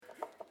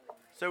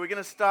So we're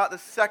going to start the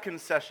second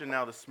session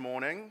now this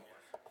morning.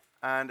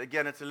 And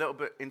again, it's a little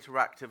bit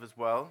interactive as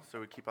well, so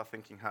we keep our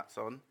thinking hats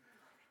on.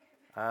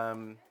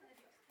 And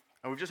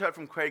we've just heard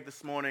from Craig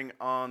this morning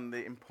on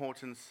the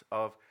importance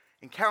of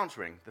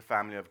encountering the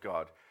family of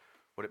God,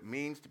 what it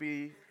means to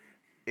be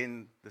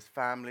in this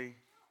family,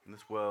 in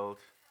this world,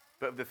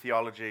 a bit of the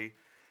theology.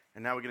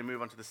 And now we're going to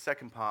move on to the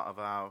second part of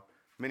our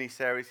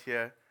mini-series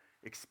here,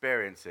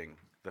 experiencing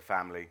the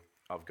family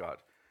of God.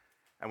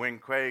 And when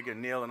Craig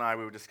and Neil and I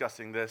we were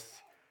discussing this,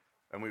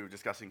 and we were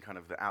discussing kind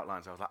of the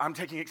outlines, I was like, I'm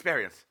taking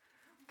experience.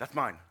 That's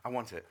mine. I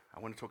want it. I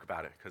want to talk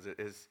about it because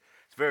it's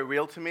very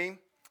real to me,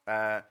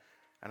 and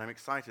I'm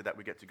excited that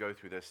we get to go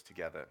through this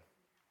together.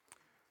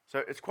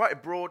 So it's quite a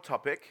broad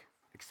topic,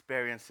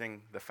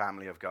 experiencing the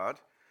family of God,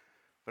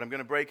 but I'm going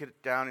to break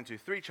it down into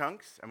three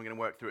chunks, and we're going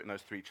to work through it in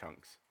those three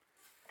chunks.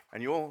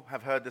 And you all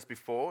have heard this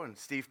before, and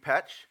Steve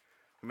Petch,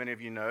 who many of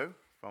you know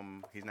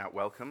from He's Now at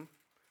Welcome,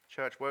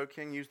 Church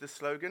Woking, used this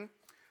slogan,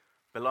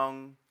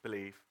 belong,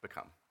 believe,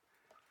 become.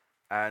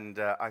 And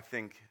I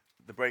think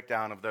the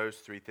breakdown of those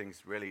three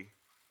things really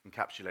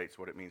encapsulates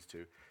what it means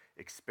to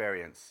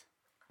experience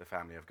the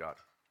family of God.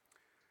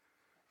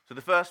 So the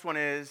first one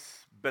is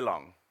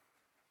belong.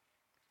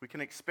 We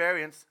can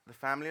experience the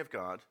family of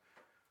God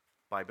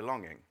by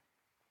belonging.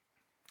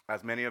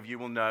 As many of you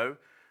will know,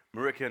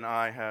 Marika and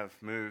I have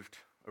moved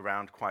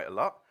around quite a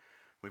lot.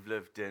 We've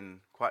lived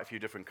in quite a few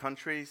different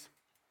countries.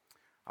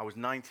 I was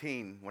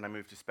 19 when I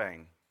moved to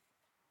Spain.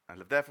 I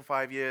lived there for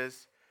 5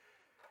 years.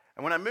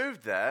 And when I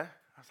moved there,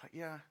 I was like,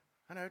 yeah,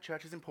 I know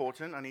church is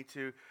important. I need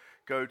to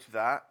go to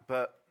that.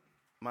 But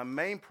my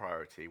main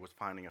priority was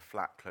finding a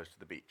flat close to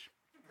the beach.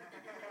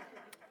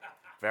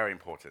 Very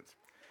important.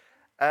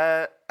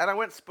 And I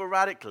went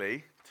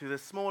sporadically to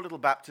this small little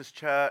Baptist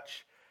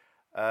church.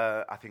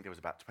 I think there was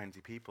about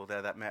 20 people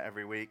there that met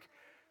every week.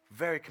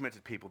 Very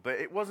committed people. But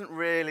it wasn't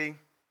really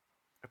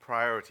a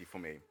priority for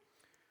me.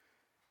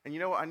 And you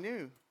know what I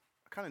knew?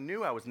 I kind of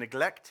knew I was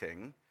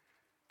neglecting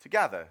to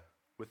gather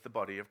with the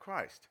body of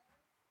Christ.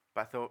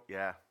 But I thought,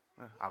 yeah,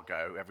 I'll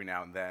go every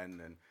now and then,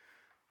 and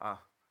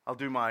I'll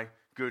do my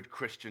good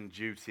Christian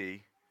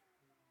duty.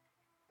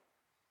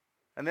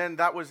 And then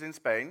that was in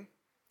Spain,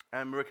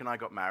 and Marika and I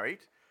got married,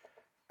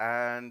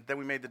 and then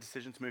we made the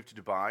decision to move to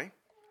Dubai.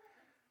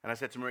 And I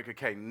said to Marika,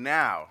 okay,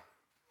 now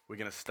we're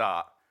going to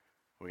start.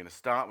 We're going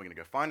to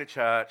go find a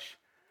church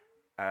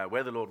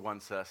where the Lord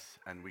wants us,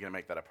 and we're going to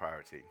make that a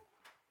priority.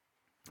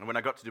 And when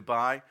I got to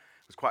Dubai, it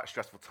was quite a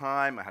stressful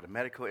time. I had a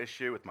medical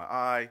issue with my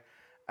eye,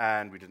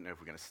 and we didn't know if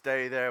we were going to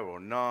stay there or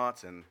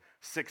not. And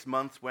 6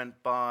 months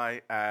went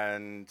by,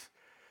 and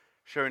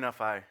sure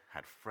enough, I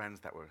had friends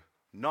that were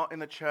not in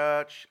the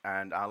church,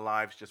 and our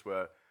lives just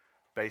were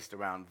based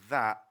around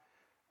that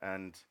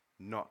and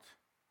not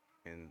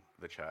in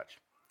the church.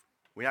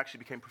 We actually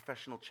became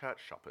professional church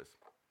shoppers.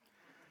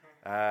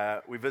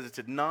 We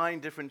visited 9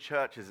 different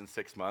churches in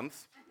 6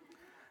 months.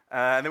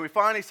 And then we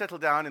finally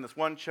settled down in this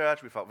one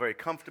church. We felt very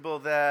comfortable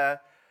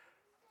there.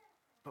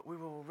 But we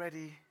were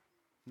already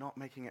not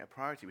making it a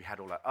priority. We had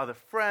all our other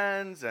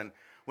friends, and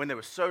when there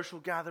were social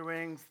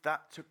gatherings,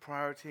 that took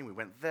priority, and we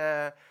went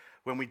there.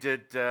 When we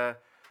did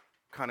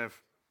kind of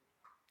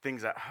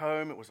things at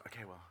home, it was,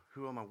 okay, well,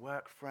 who are my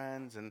work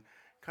friends? And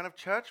kind of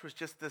church was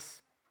just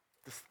this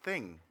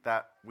thing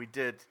that we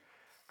did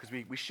because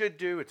we should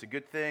do. It's a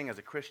good thing as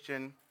a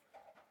Christian.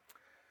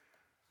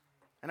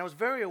 And I was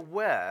very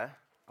aware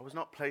I was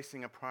not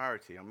placing a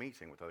priority on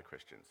meeting with other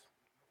Christians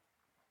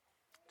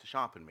to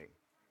sharpen me,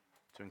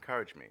 to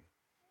encourage me.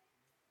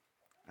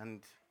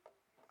 And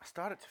I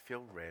started to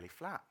feel really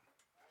flat.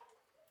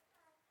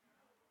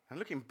 And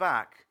looking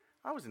back,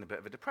 I was in a bit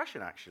of a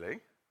depression, actually.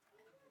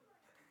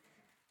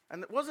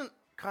 And it wasn't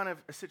kind of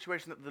a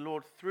situation that the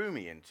Lord threw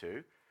me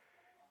into.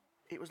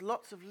 It was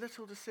lots of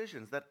little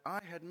decisions that I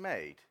had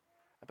made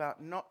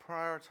about not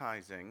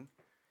prioritizing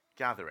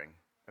gathering,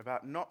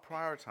 about not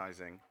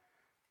prioritizing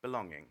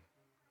belonging.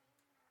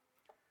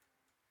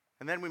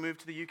 And then we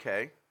moved to the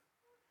UK,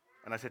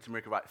 and I said to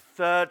Marika, right,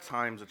 third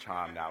time's a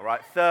charm now,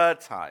 right? Third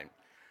time.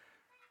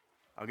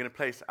 I'm going to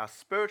place our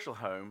spiritual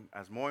home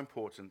as more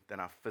important than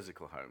our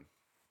physical home.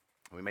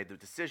 And we made the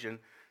decision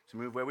to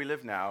move where we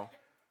live now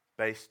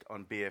based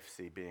on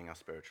BFC being our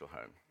spiritual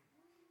home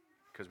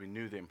because we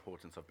knew the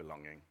importance of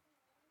belonging.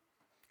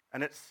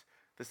 And it's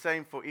the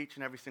same for each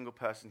and every single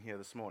person here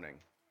this morning.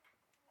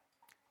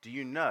 Do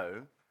you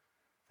know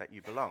that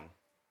you belong?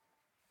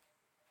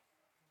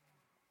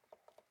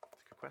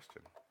 That's a good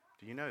question.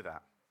 Do you know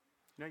that?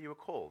 You know you were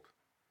called.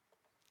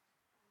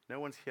 No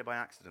one's here by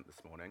accident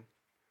this morning.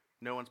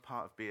 No one's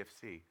part of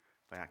BFC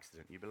by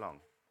accident. You belong.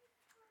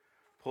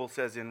 Paul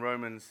says in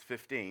Romans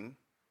 15,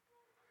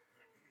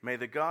 may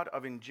the God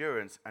of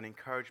endurance and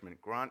encouragement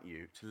grant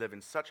you to live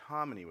in such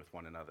harmony with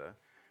one another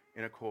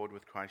in accord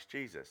with Christ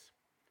Jesus,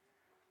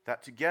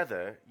 that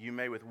together you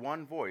may with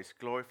one voice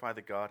glorify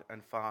the God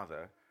and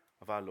Father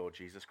of our Lord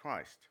Jesus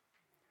Christ.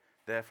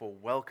 Therefore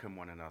welcome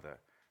one another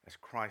as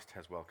Christ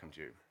has welcomed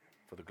you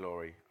for the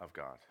glory of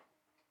God.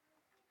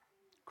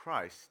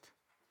 Christ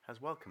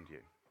has welcomed you.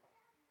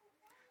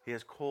 He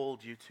has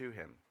called you to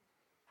him.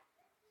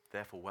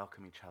 Therefore,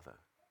 welcome each other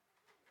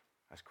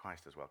as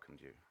Christ has welcomed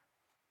you.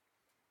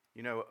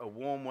 You know, a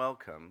warm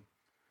welcome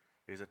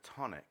is a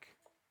tonic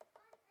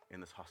in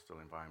this hostile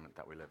environment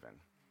that we live in.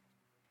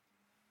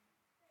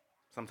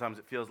 Sometimes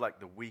it feels like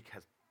the week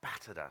has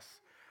battered us.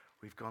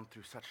 We've gone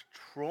through such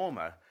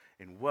trauma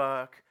in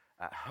work,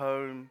 at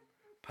home,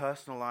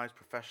 personal lives,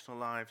 professional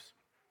lives.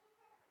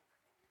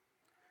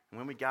 And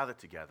when we gather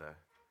together,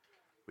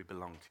 we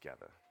belong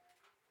together.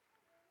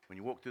 When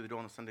you walk through the door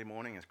on a Sunday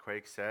morning, as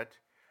Craig said,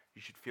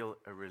 you should feel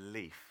a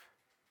relief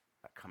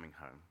at coming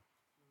home.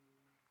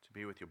 To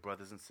be with your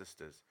brothers and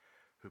sisters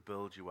who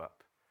build you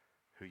up,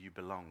 who you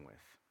belong with.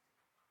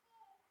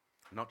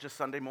 Not just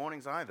Sunday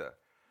mornings either.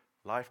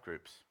 Life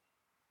groups,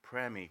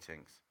 prayer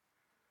meetings,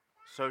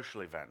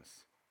 social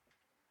events.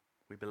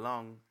 We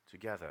belong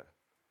together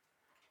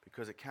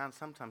because it can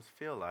sometimes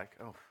feel like,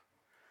 oh,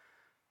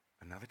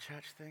 another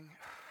church thing?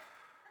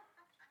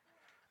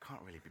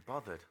 Can't really be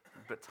bothered.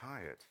 I'm a bit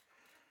tired.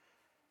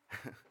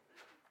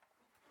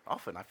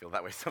 Often I feel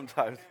that way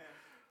sometimes.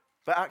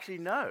 But actually,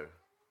 no.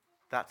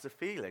 That's a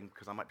feeling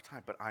because I might be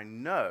tired. But I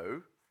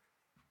know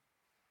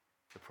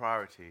the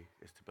priority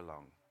is to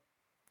belong.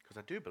 Because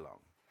I do belong.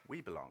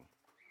 We belong.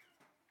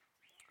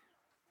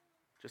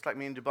 Just like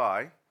me in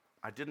Dubai,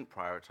 I didn't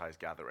prioritize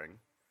gathering.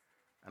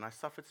 And I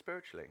suffered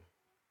spiritually.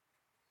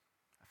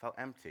 I felt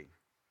empty.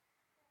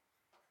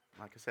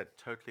 Like I said,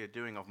 totally a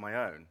doing of my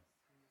own.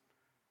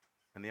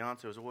 And the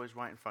answer was always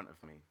right in front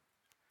of me.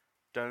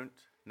 Don't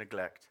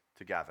neglect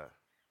to gather.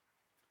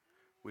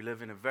 We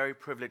live in a very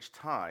privileged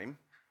time,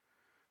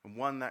 and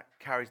one that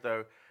carries,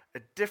 though,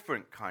 a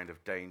different kind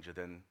of danger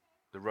than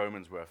the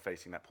Romans were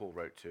facing that Paul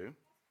wrote to.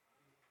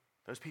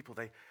 Those people,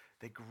 they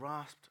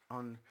grasped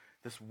on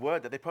this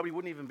word that they probably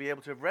wouldn't even be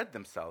able to have read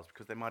themselves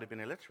because they might have been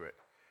illiterate.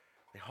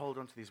 They hold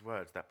on to these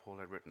words that Paul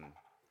had written,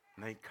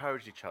 and they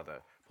encouraged each other.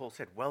 Paul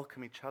said,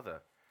 welcome each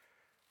other,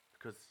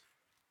 because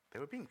they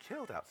were being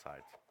killed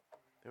outside.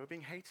 They were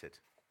being hated.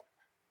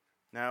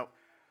 Now,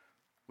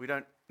 we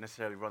don't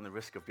necessarily run the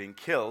risk of being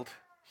killed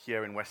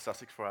here in West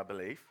Sussex for our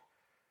belief,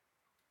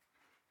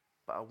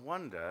 but I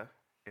wonder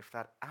if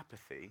that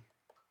apathy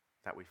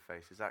that we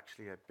face is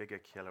actually a bigger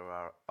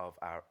killer of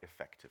our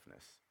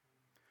effectiveness,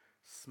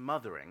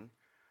 smothering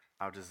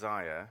our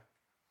desire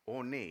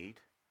or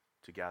need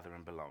to gather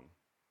and belong.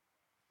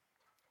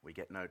 We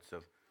get notes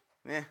of,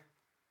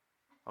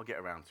 I'll get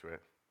around to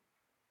it.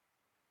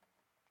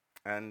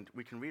 And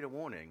we can read a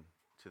warning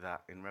to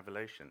that in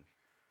Revelation,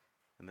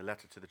 in the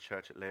letter to the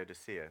church at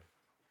Laodicea.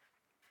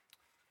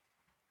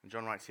 And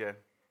John writes here,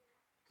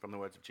 from the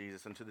words of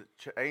Jesus, and to the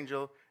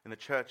angel in the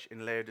church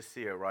in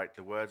Laodicea write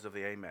the words of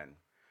the Amen,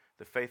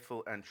 the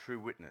faithful and true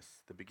witness,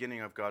 the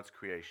beginning of God's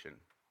creation.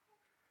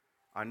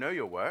 I know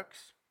your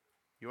works.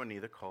 You are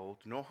neither cold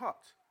nor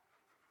hot.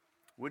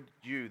 Would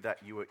you that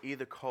you were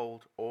either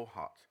cold or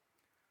hot?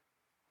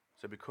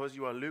 So because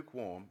you are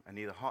lukewarm and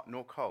neither hot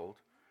nor cold,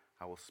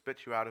 I will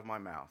spit you out of my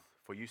mouth.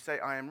 For you say,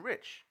 I am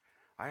rich,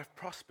 I have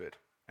prospered,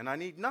 and I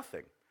need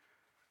nothing,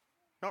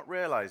 not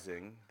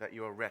realizing that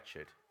you are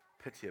wretched,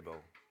 pitiable,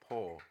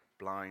 poor,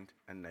 blind,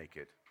 and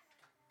naked.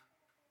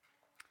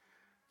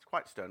 It's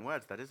quite stern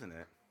words, that, isn't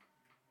it?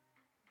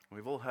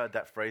 We've all heard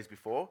that phrase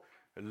before,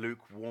 a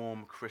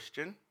lukewarm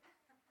Christian.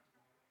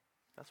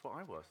 That's what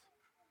I was.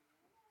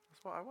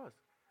 That's what I was.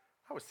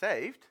 I was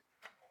saved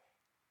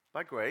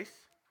by grace,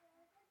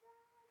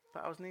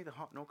 but I was neither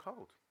hot nor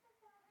cold.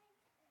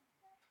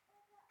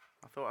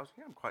 I thought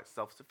I'm quite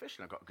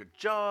self-sufficient. I've got a good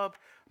job.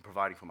 I'm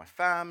providing for my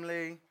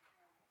family.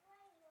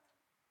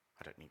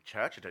 I don't need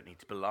church. I don't need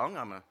to belong.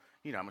 I'm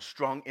a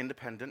strong,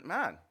 independent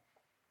man.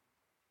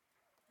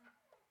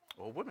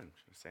 Or woman,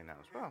 should I say now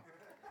as well.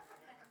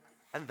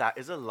 And that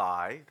is a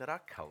lie that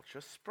our culture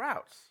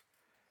sprouts.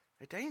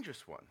 A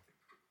dangerous one.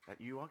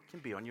 That you can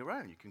be on your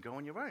own. You can go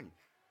on your own.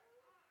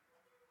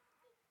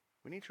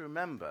 We need to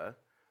remember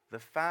the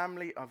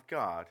family of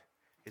God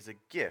is a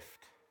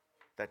gift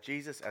that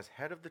Jesus, as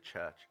head of the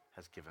church,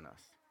 has given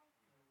us.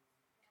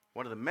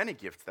 One of the many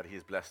gifts that he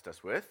has blessed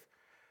us with.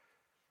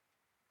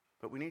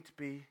 But we need to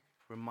be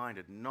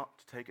reminded not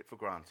to take it for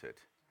granted.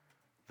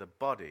 The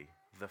body,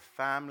 the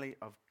family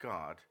of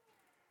God,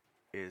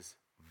 is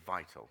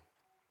vital.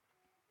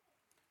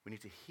 We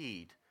need to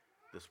heed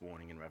this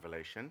warning in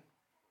Revelation.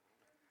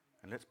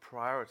 And let's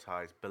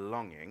prioritize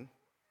belonging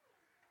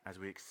as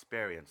we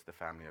experience the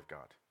family of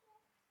God.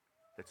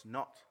 Let's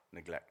not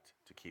neglect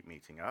to keep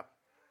meeting up.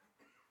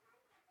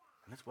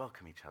 And let's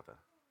welcome each other.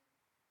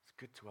 It's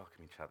good to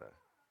welcome each other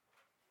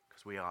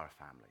because we are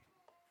a family.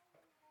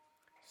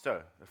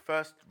 So, the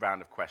first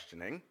round of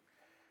questioning.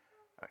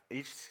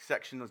 Each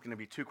section is going to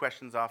be 2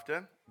 questions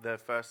after the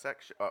first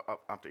section,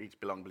 after each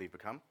belong, believe,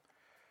 become.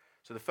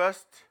 So the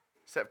first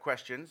set of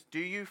questions, do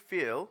you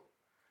feel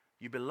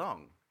you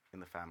belong in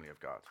the family of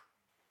God?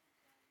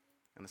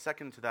 And the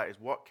second to that is,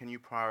 what can you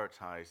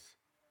prioritize?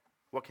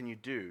 What can you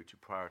do to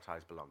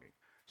prioritize belonging?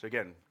 So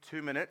again,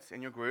 2 minutes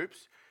in your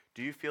groups.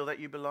 Do you feel that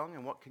you belong,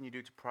 and what can you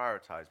do to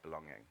prioritize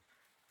belonging?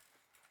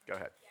 Go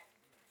ahead.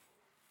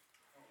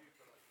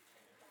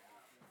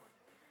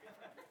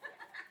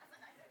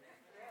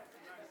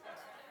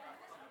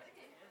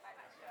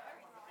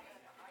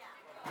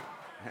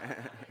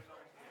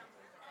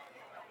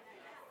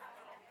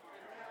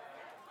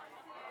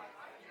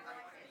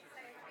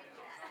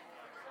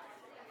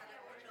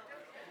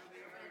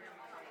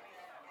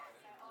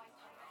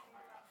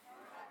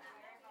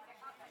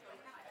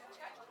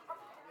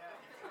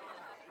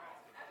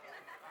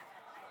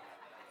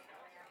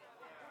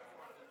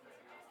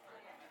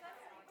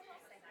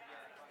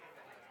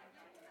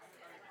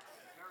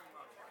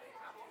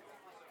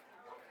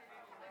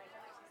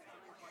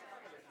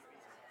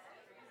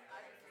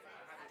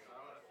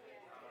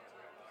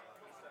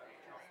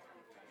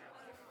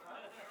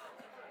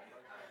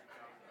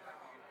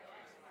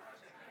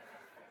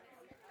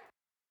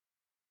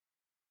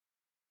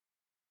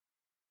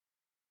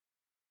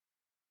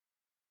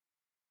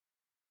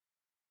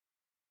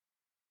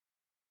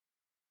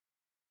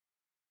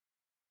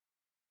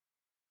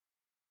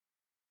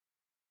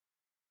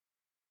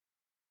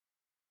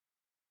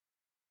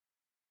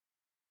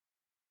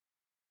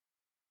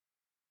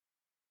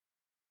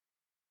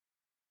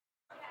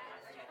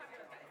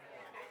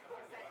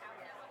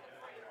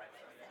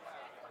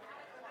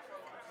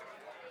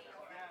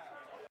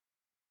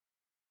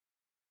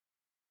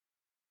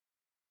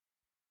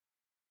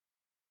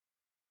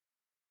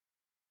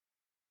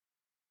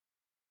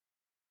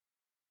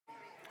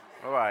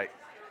 All right.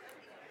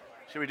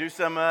 Should we do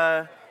some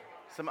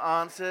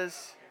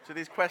answers to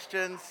these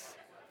questions?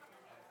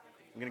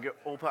 I'm going to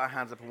all put our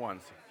hands up at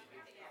once.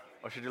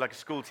 Or should we do like a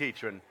school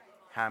teacher and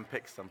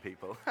handpick some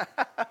people?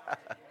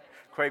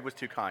 Craig was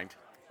too kind.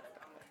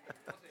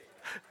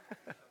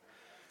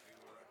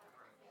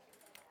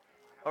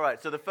 All right,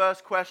 so the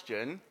first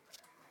question,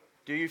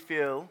 do you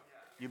feel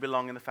you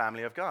belong in the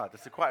family of God?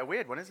 That's quite a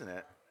weird one, isn't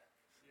it?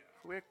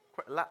 It's a weird,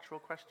 quite lateral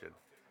question.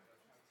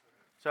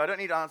 So I don't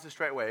need answers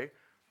straight away.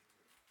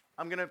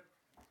 I'm going to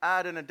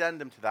add an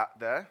addendum to that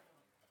there.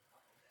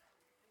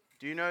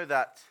 Do you know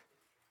that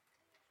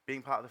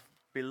being part of the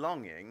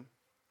belonging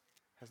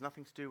has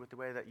nothing to do with the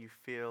way that you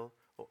feel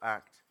or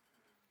act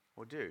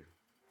or do?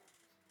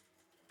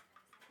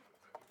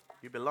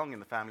 You belong in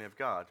the family of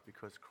God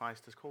because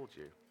Christ has called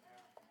you.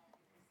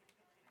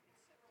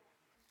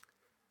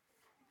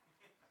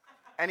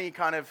 Any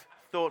kind of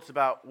thoughts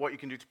about what you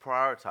can do to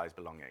prioritize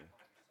belonging?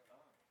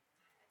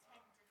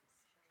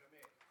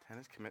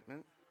 Attendance,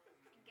 commitment.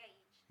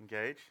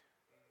 Engage.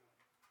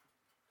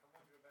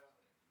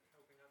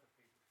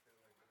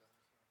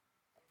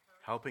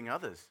 Helping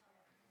others.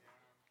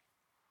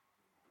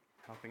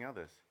 Helping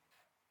others.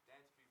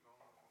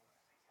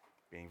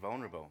 Being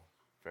vulnerable.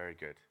 Very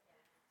good.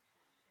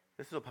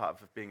 This is all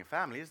part of being a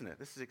family, isn't it?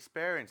 This is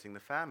experiencing the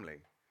family.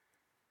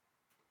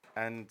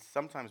 And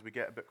sometimes we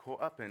get a bit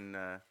caught up in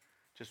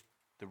just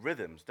the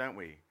rhythms, don't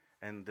we?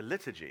 And the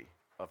liturgy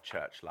of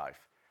church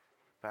life.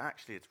 But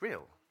actually it's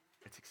real.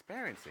 It's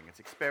experiencing.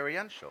 It's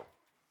experiential.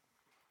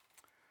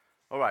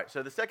 All right,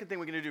 so the second thing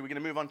we're going to do, we're going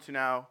to move on to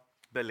now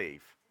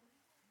believe.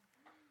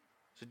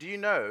 So do you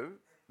know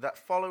that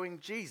following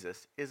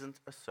Jesus isn't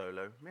a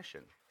solo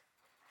mission?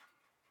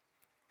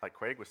 Like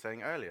Craig was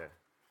saying earlier.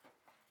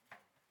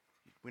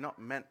 We're not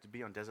meant to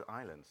be on desert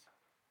islands.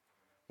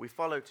 We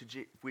follow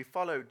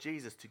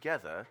Jesus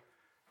together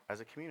as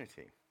a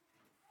community.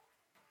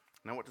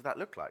 Now, what does that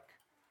look like?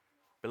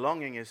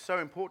 Belonging is so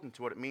important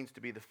to what it means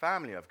to be the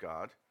family of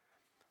God,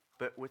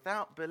 but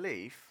without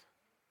belief,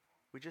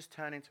 we just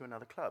turn into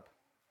another club.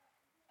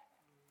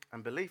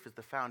 And belief is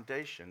the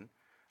foundation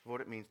of what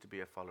it means to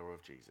be a follower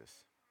of Jesus.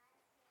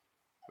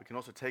 We can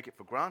also take it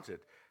for granted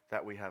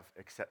that we have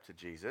accepted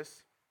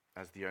Jesus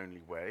as the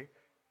only way,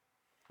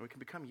 and we can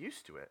become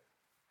used to it.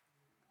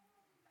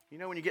 You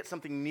know, when you get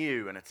something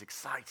new and it's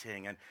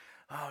exciting, and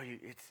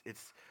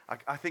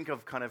I think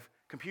of kind of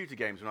computer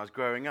games when I was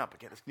growing up. I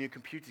get this new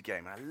computer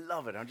game, and I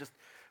love it. I'll just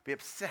be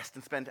obsessed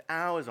and spend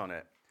hours on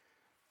it.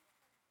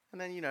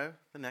 And then, you know,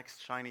 the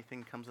next shiny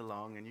thing comes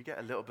along, and you get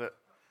a little bit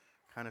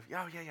kind of,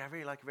 I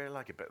really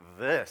like it. But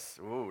this,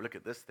 look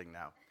at this thing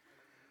now.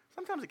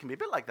 Sometimes it can be a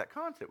bit like that,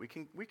 can't it?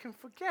 We can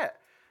forget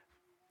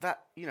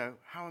that, you know,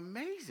 how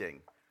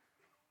amazing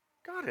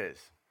God is.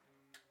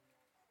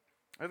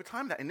 Over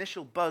time, that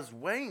initial buzz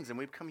wanes, and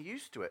we become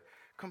used to it,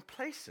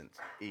 complacent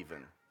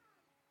even.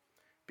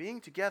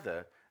 Being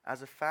together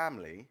as a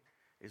family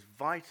is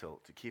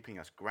vital to keeping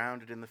us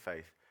grounded in the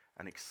faith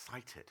and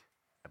excited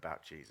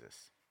about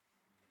Jesus.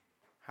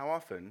 How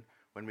often,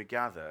 when we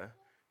gather,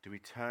 do we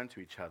turn to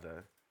each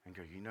other and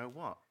go, you know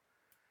what?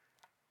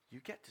 You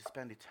get to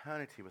spend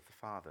eternity with the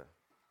Father.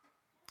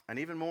 And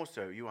even more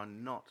so, you are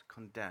not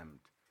condemned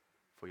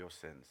for your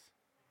sins.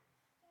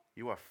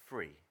 You are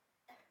free.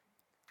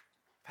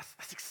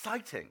 That's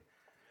exciting.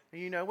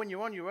 And you know, when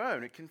you're on your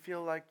own, it can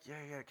feel like,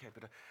 okay,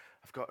 but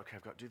I've got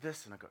to do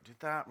this and I've got to do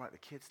that. Right, the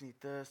kids need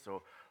this,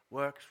 or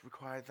work's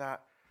required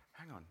that.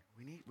 Hang on,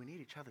 we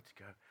need each other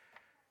to go.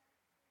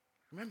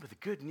 Remember the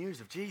good news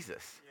of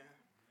Jesus. Yeah.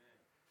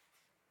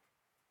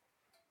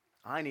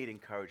 I need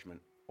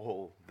encouragement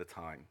all the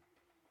time.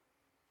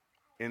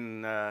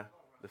 In the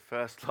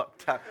first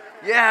lockdown.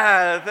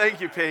 Yeah, thank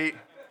you, Pete.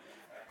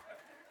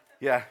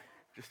 Yeah,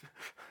 just...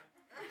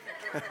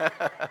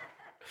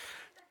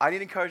 I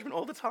need encouragement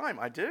all the time.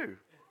 I do.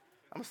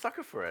 I'm a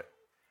sucker for it.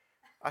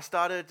 I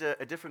started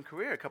a different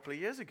career a couple of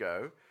years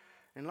ago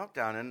in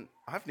lockdown, and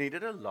I've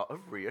needed a lot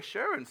of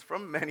reassurance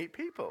from many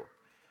people.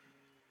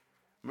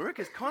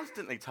 Marika's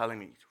constantly telling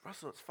me,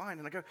 Russell, it's fine.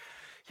 And I go,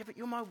 yeah, but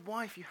you're my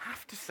wife. You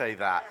have to say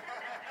that.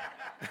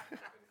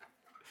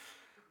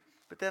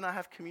 But then I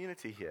have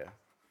community here.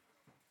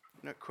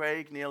 You know,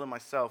 Craig, Neil, and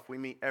myself, we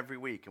meet every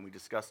week and we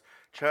discuss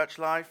church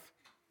life,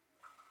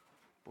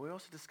 but we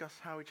also discuss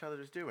how each other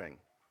is doing.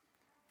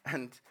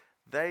 And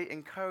they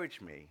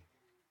encourage me.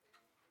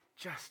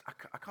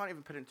 I can't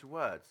even put it into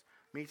words.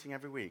 Meeting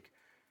every week,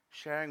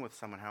 sharing with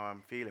someone how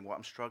I'm feeling, what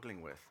I'm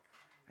struggling with,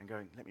 and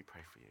going, let me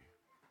pray for you.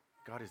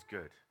 God is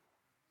good.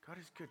 God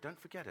is good. Don't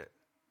forget it.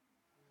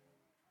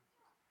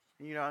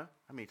 And you know,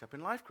 I meet up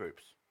in life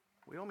groups.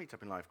 We all meet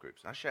up in life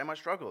groups. I share my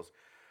struggles.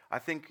 I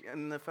think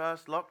in the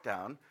first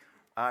lockdown,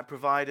 I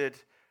provided,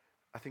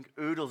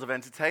 oodles of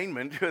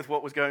entertainment with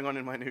what was going on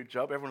in my new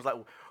job. Everyone's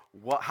like,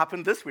 what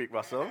happened this week,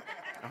 Russell?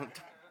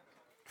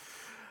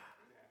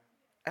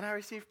 And I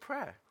received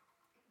prayer.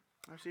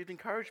 I received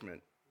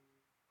encouragement.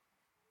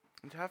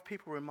 And to have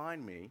people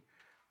remind me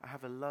I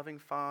have a loving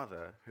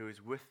Father who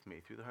is with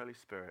me through the Holy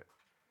Spirit,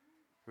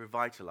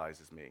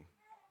 revitalizes me.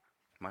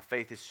 My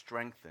faith is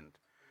strengthened,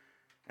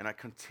 and I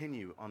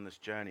continue on this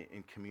journey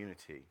in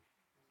community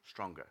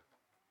stronger.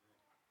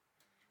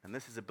 And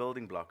this is a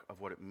building block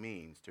of what it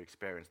means to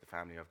experience the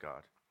family of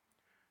God.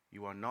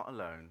 You are not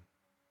alone,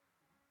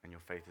 and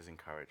your faith is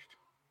encouraged.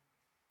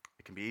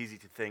 It can be easy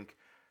to think,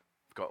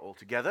 I've got it all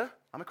together.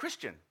 I'm a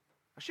Christian.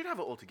 I should have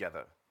it all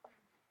together.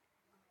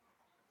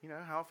 You know,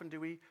 how often do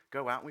we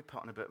go out and we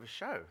put on a bit of a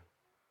show?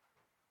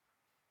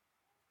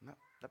 And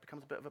that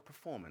becomes a bit of a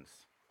performance.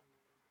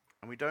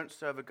 And we don't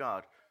serve a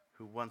God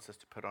who wants us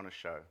to put on a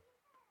show.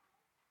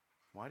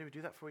 Why do we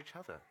do that for each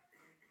other?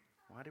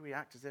 Why do we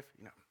act as if,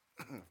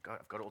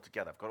 I've got it all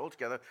together. I've got it all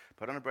together.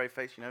 Put on a brave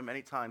face. You know,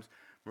 many times,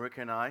 Marika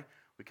and I,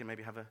 we can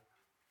maybe have a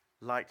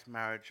light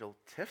marital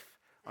tiff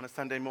on a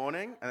Sunday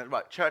morning. And then,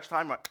 right, church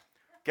time, right,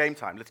 game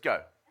time, let's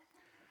go.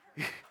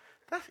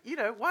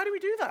 Why do we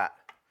do that?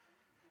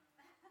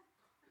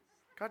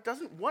 God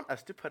doesn't want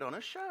us to put on a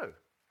show.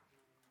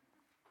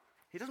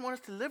 He doesn't want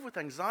us to live with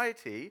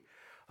anxiety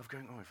of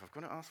going, if I've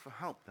got to ask for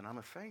help, then I'm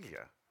a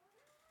failure.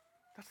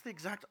 That's the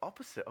exact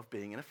opposite of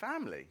being in a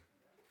family.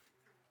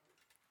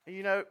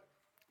 And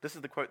this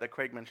is the quote that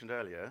Craig mentioned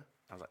earlier.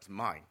 I was like, it's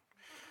mine.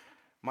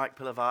 Mike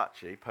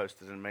Pilavachi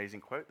posted an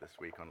amazing quote this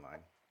week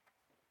online.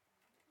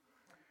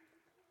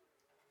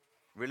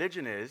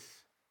 Religion is,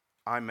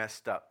 I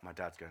messed up, my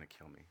dad's going to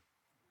kill me.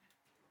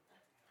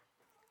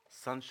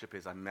 Sonship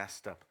is, I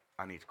messed up,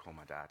 I need to call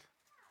my dad.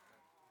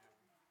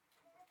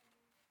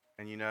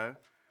 And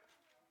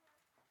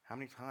how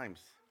many times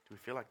do we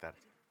feel like that?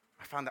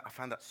 I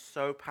found that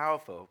so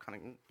powerful. Kind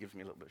of gives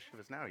me a little bit of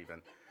shivers now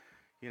even.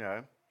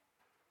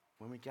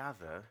 When we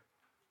gather,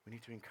 we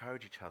need to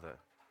encourage each other,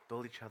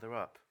 build each other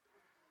up.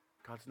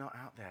 God's not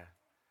out there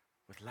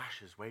with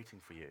lashes waiting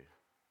for you.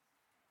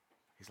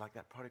 He's like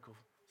that prodigal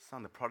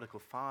son, the prodigal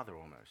father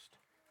almost.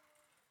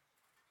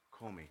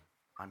 Call me.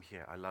 I'm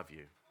here. I love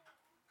you.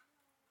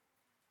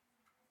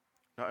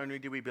 Not only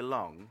do we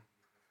belong,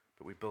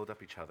 but we build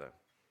up each other.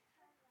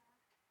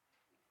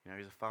 God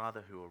is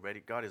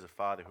a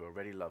father who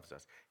already loves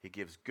us. He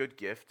gives good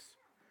gifts,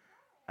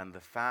 and the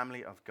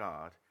family of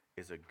God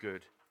is a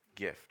good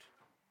gift.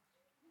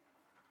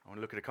 I want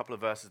to look at a couple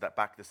of verses that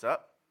back this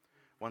up.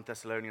 1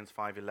 Thessalonians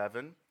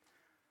 5:11.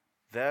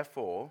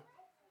 Therefore,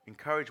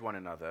 encourage one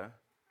another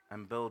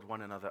and build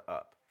one another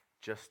up,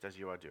 just as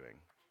you are doing.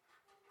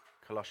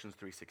 Colossians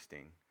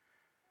 3:16.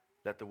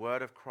 Let the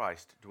word of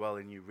Christ dwell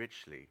in you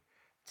richly,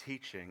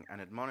 teaching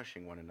and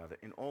admonishing one another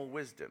in all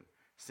wisdom,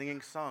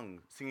 singing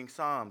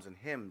psalms and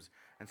hymns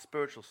and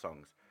spiritual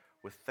songs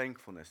with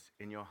thankfulness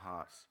in your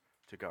hearts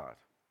to God.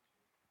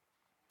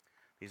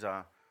 These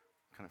are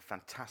kind of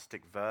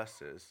fantastic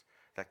verses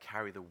that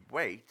carry the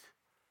weight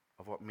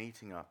of what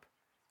meeting up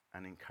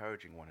and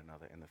encouraging one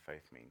another in the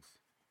faith means.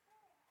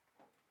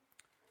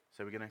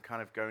 So we're going to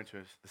kind of go into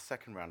the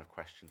second round of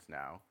questions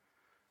now.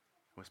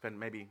 We'll spend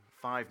maybe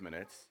 5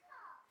 minutes.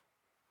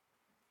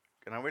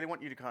 And I really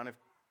want you to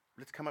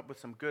let's come up with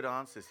some good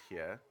answers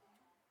here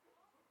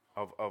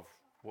of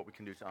what we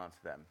can do to answer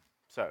them.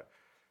 So,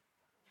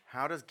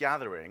 how does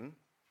gathering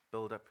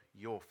build up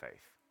your faith?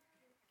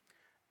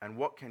 And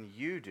what can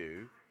you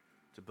do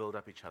to build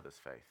up each other's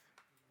faith?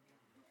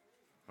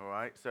 All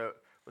right, so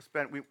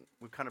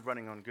we're kind of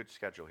running on a good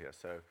schedule here,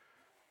 so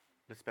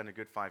let's spend a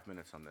good 5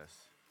 minutes on this.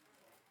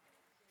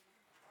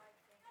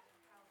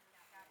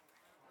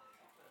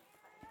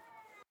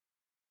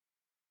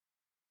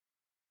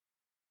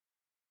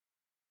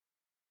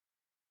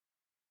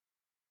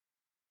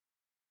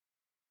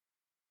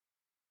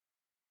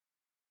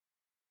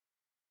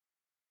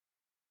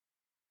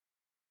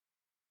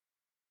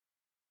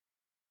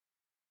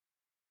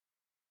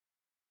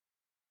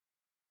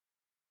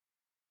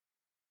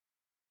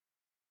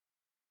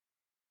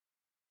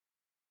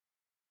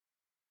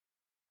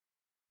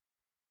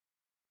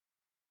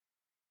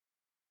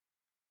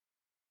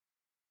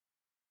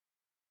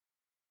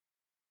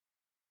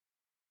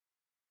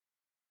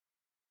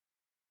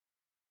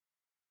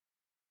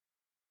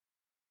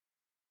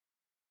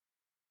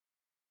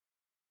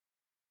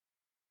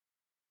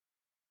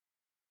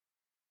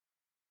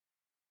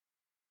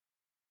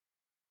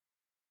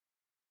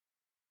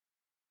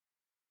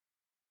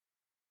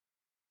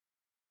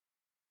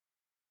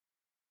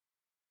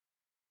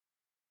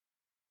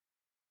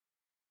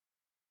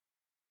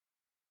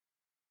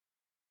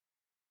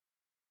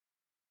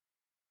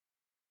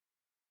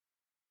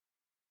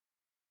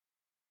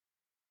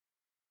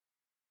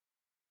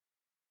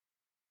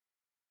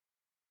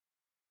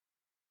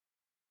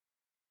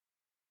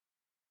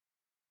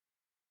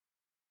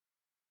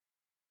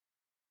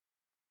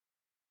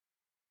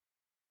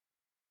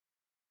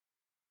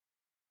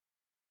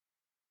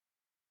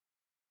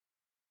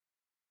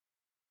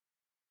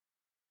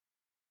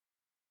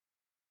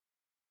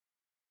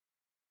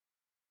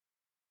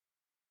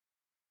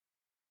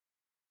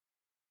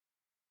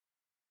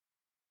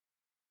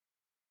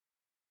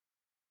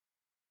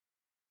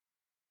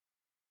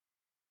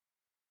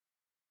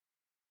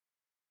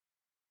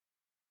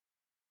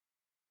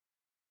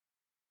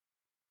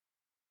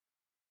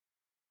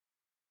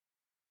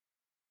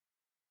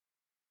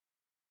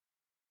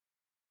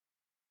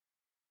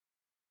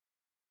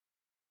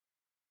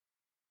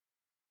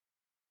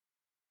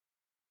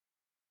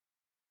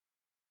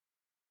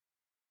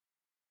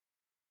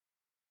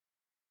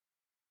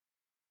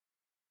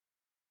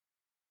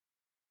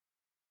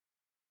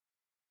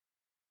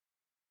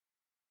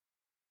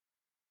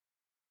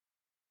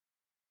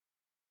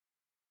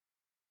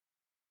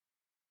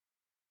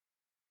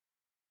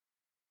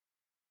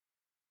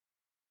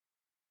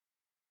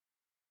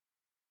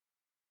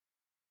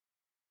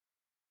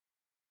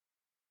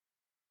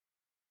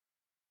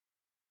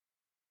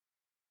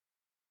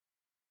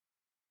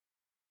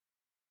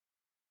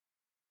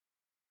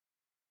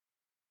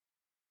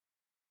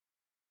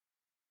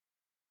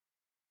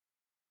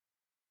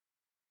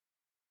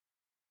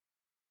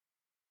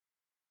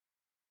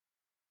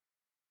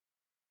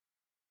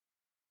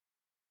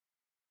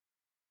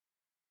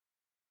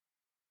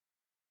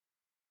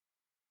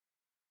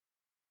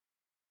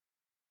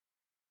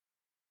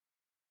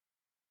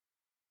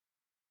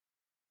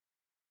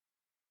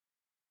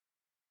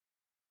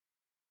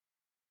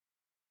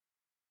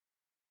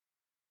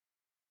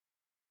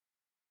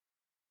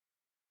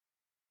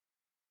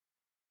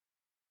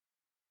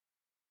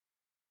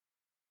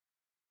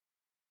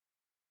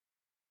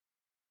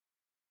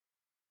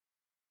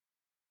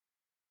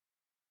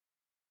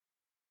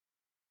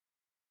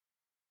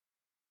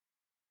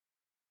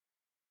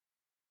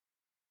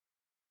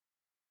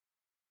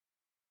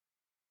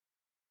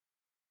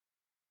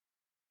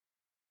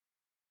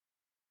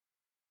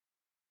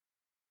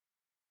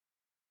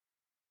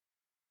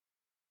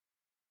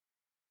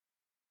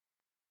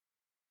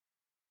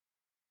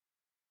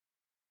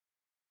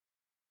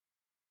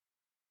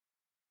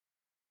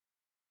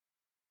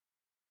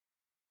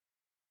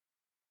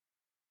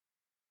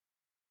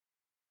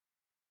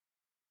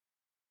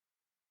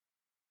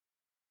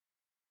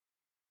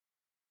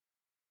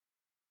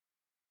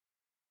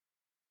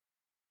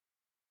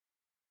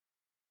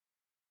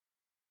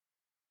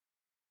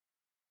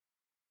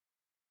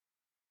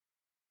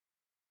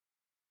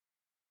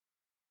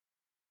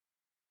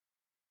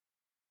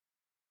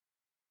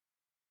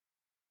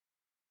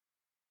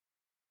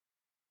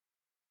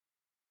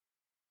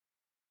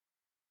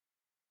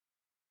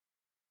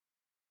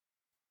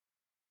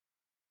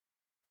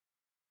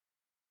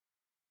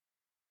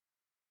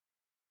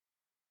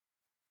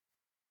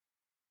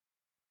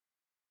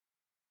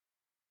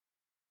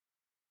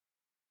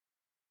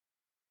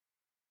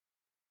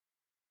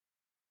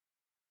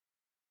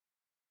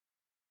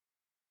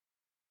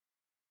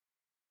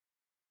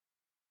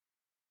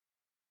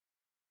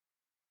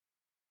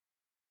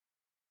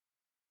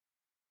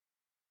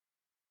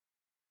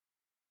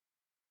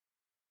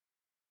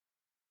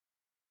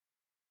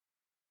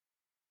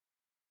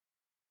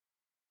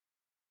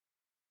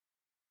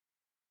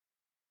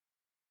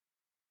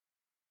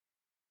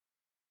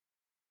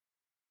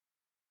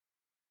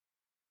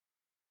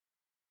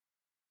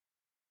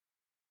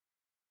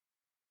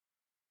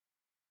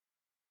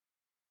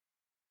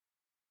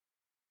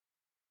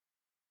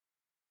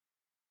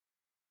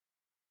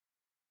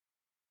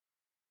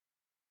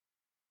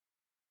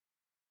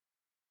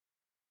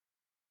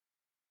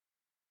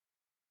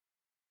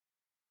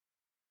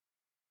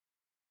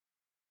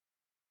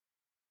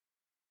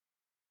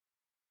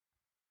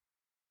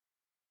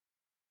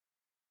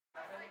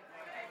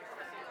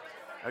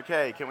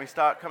 Okay, can we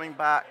start coming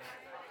back?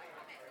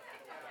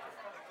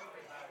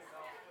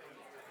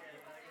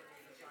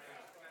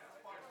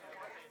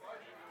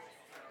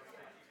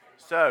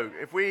 So,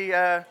 if we,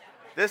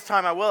 this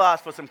time I will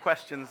ask for some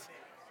questions,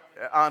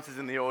 answers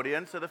in the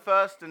audience. So the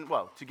first,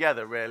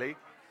 together really,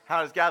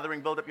 how does gathering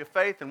build up your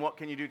faith, and what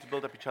can you do to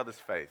build up each other's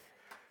faith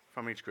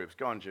from each group?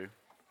 Go on, Jew.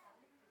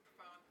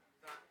 Found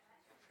that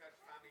church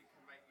family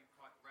can make you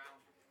quite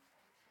grounded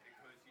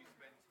because you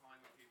spend time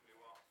with people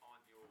who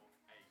aren't your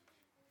age.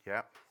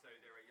 Yeah. So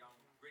there are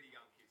really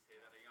young kids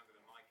here that are younger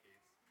than my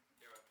kids.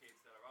 There are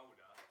kids that are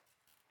older,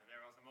 and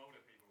there are some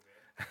older people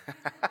here.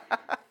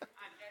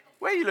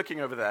 Where are you looking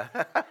over there?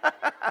 Because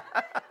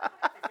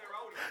they're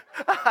older.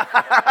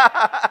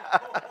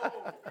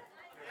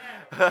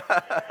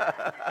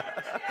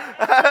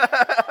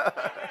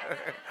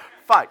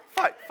 Fight.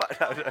 But I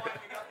found certainly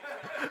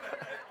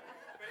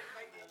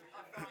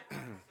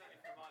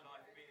for my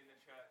life, being in the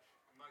church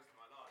most of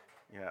my life,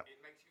 Yeah. it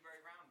makes you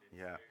very rounded.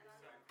 Yeah.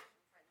 So,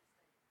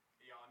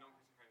 our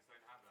non-Christian friends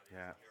don't have that. It's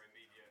Yeah. their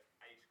immediate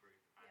age group,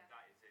 and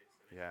that is it.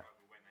 So they Yeah.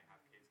 struggle when they have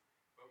kids.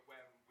 But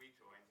when we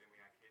joined and we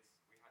had kids,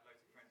 we had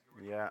loads of friends who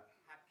already Yeah.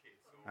 had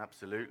kids. Or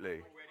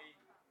Absolutely. already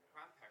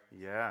grandparents.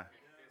 Yeah.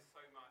 There's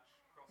so much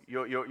cross.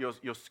 Your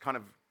kind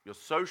of your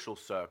social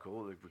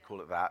circle, if we call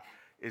it that,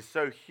 is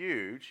so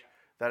huge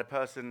that a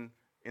person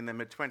in their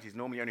mid-20s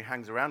normally only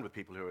hangs around with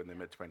people who are in their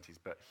mid-20s.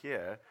 But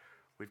here,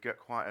 we've got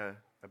quite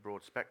a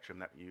broad spectrum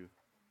that you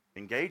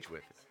engage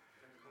with.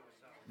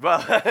 Well,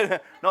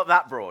 not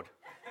that broad.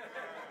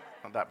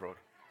 Not that broad.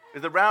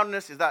 Is the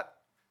roundness, is that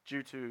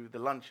due to the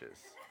lunches?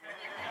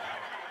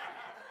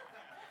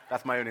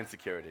 That's my own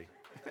insecurity.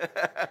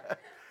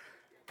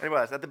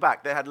 Anyways, at the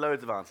back, they had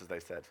loads of answers, they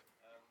said.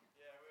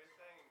 Yeah, we were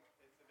saying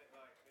it's a bit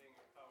like being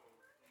a coal in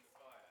the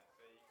fire.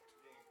 So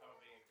being a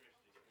coal, being a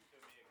Christian, you can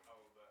still be a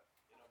coal, but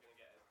you're not going to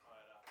get as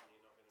fired up and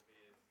you're not going to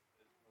be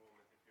as warm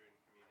as if you're in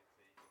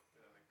community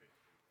with other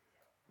Christians.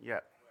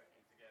 Yeah,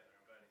 Working together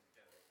and burning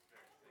together,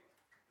 experiencing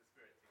the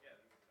Spirit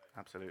together. So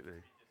absolutely.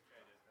 if you just go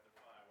to the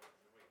fire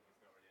once a week, it's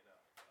not really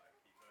enough to like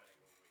keep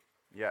burning all week.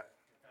 Yeah,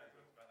 We kind of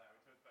talked about that.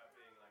 We talked about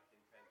being like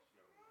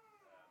intentional with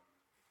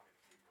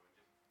people and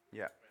just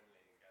yeah. friendly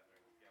and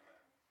gathering together,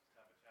 just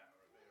have a chat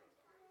or a beer or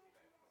something.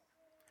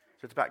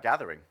 So it's about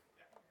gathering,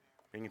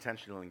 being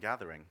intentional in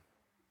gathering.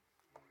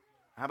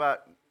 How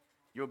about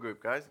your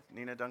group, guys?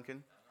 Nina,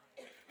 Duncan?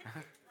 Duncan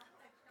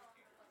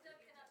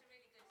has a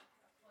really good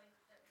point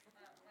that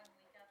about when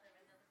we gather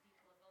and other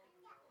people are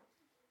vulnerable,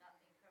 that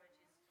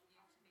encourages you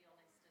to be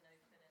honest and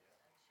open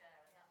and share,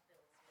 and that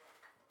builds you up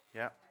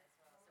Yeah, as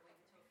well. So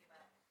we were talking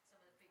about some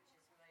of the pictures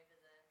from over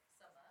the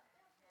summer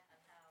and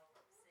how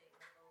seeing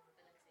the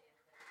vulnerability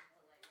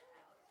and when people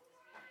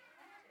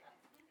laid it out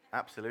was really impacting.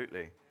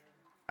 absolutely.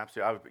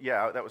 Absolutely.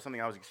 That was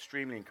something I was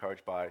extremely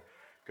encouraged by,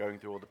 going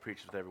through all the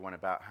preachers with everyone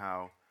about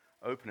how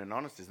open and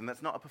honest is. And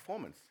that's not a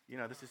performance. You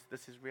know, this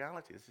is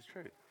reality. This is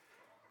truth.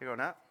 You go,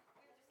 Nat?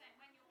 We were just saying,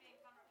 when you're being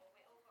vulnerable,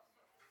 we're all got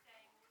sort of the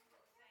same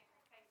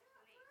basic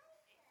beliefs.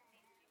 It means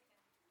you can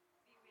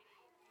be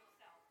really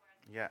yourself, whereas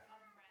if Yeah. you've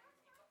got other friends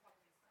and you've got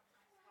problems,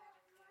 it's sometimes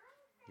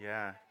harder to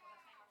Yeah. have the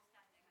same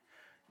understanding.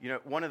 You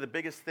know, one of the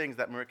biggest things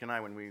that Marek and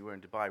I, when we were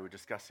in Dubai, were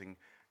discussing,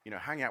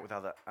 hanging out with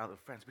other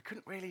friends. We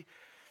couldn't really.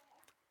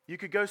 You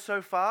could go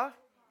so far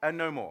and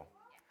no more.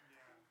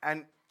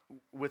 And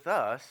with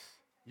us,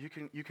 you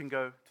can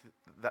go to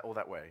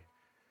that way.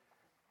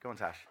 Go on,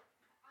 Tash.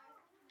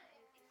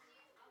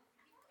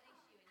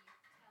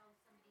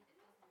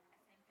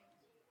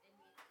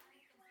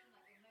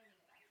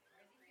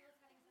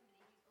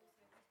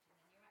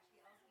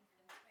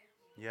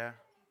 Yeah,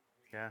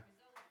 yeah,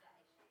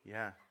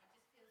 yeah,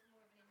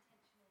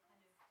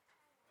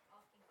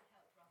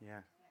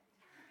 yeah.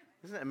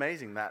 Isn't it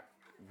amazing that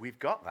we've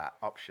got that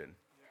option?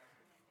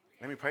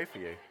 Let me pray for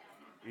you.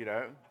 You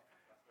know,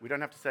 we don't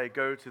have to say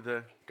go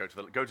to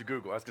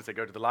Google. I was going to say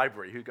go to the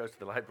library. Who goes to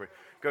the library?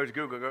 Go to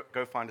Google.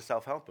 Go find a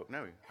self-help book.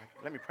 No,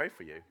 let me pray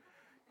for you.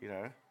 You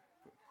know,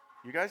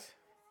 you guys.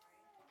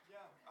 Yeah,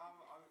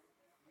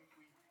 we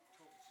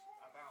talked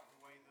about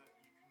the way that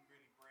you can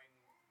really bring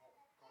what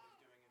God is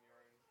doing in your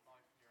own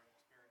life and your own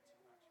experience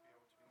and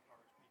actually be able to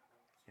encourage people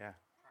Yeah.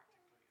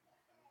 practically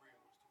and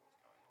real as to what's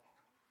going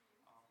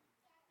on.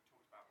 We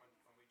talked about when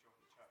we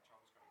joined the church,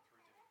 I was going through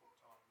a difficult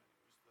time,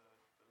 and it was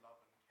the love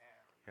and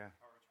care and Yeah.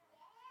 encouragement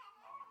for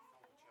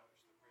the church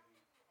that really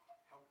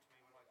helped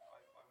me when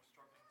I was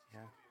struggling to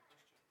Yeah. still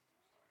be a Christian.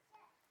 So,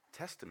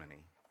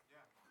 Testimony.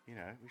 yeah. You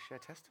know, we share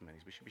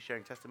testimonies. We should be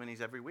sharing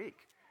testimonies every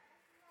week.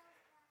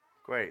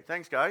 Great.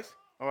 Thanks, guys.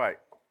 All right.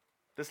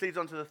 This leads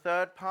on to the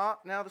third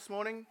part now this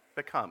morning,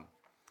 become.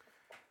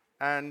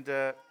 And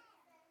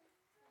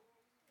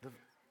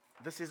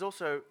this is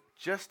also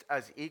just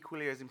as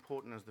equally as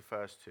important as the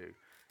first two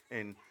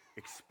in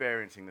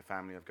experiencing the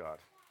family of God.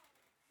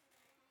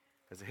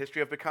 There's a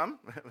history of become.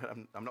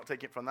 I'm not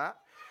taking it from that.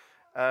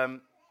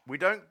 We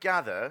don't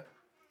gather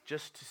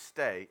just to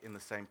stay in the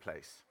same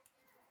place.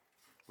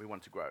 We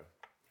want to grow.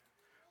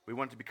 We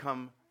want to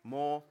become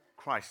more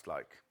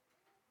Christ-like.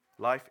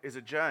 Life is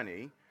a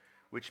journey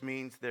which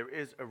means there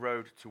is a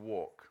road to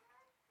walk.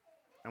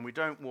 And we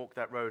don't walk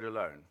that road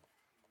alone.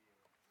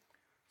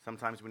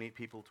 Sometimes we need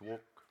people to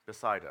walk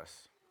beside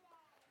us.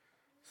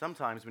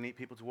 Sometimes we need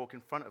people to walk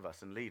in front of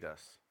us and lead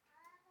us.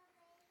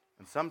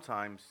 And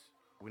sometimes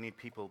we need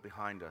people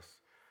behind us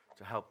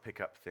to help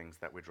pick up things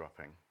that we're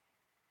dropping.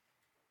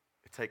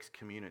 It takes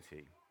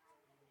community.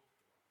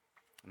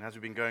 And as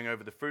we've been going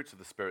over the fruits of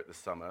the Spirit this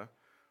summer,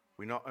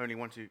 we not only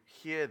want to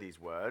hear these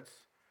words,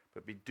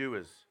 but be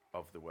doers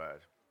of the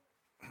word.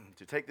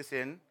 To take this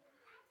in,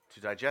 to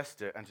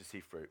digest it, and to see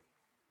fruit.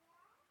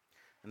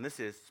 And this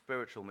is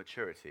spiritual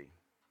maturity.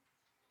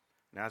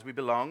 And as we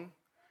belong,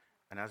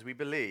 and as we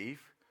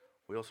believe,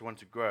 we also want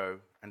to grow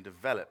and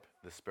develop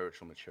the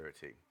spiritual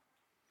maturity.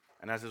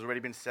 And as has already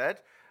been said,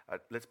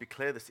 let's be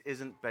clear, this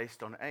isn't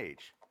based on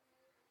age.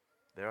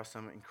 There are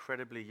some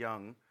incredibly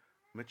young,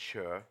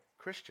 mature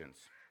Christians.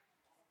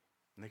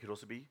 And they could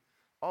also be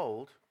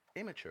old,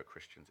 immature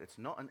Christians. It's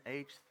not an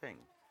age thing.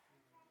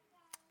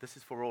 This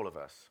is for all of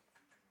us.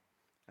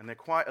 And there are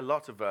quite a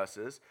lot of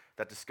verses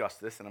that discuss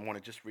this, and I want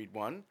to just read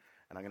one.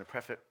 And I'm going to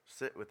preface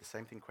it with the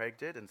same thing Craig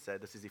did and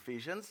said, this is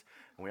Ephesians,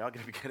 and we are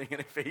going to be getting an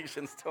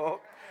Ephesians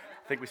talk.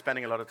 I think we're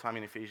spending a lot of time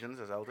in Ephesians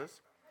as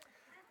elders.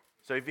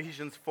 So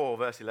Ephesians 4,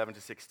 verse 11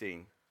 to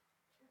 16.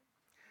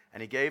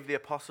 And he gave the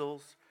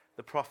apostles,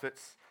 the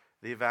prophets,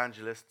 the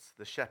evangelists,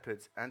 the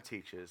shepherds, and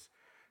teachers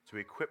to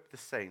equip the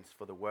saints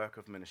for the work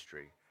of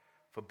ministry,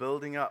 for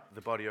building up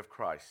the body of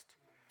Christ,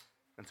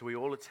 until we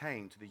all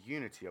attain to the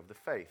unity of the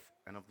faith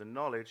and of the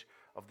knowledge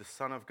of the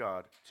Son of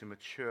God, to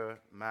mature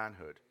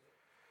manhood,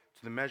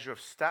 to the measure of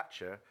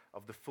stature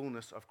of the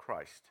fullness of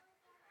Christ,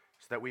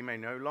 so that we may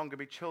no longer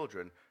be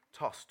children,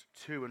 tossed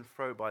to and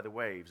fro by the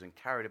waves and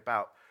carried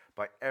about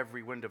by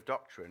every wind of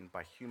doctrine,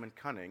 by human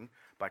cunning,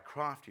 by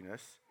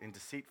craftiness in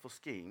deceitful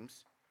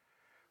schemes.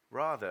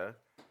 Rather,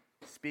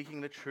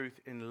 speaking the truth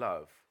in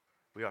love,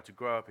 we are to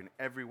grow up in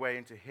every way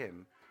into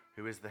him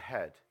who is the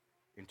head,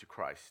 into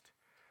Christ,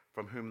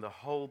 from whom the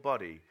whole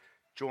body,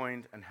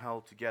 joined and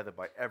held together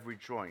by every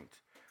joint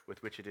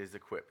with which it is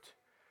equipped,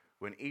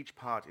 when each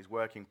part is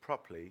working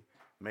properly,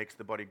 makes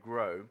the body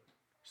grow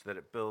so that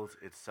it builds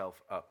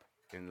itself up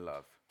in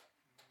love.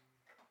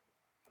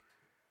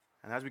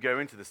 And as we go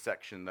into this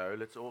section, though,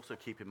 let's also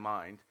keep in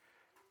mind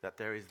that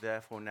there is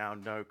therefore now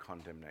no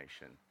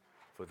condemnation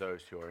for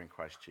those who are in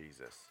Christ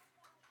Jesus.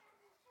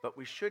 But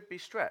we should be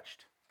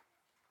stretched,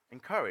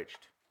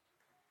 encouraged,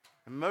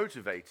 and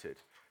motivated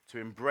to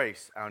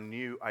embrace our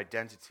new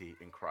identity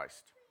in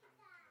Christ.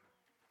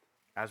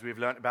 As we've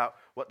learned about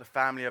what the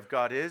family of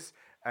God is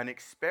and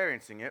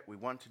experiencing it, we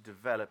want to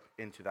develop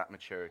into that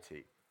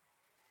maturity.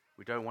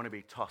 We don't want to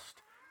be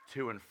tossed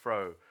to and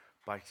fro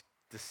by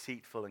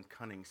deceitful and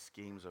cunning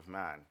schemes of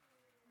man.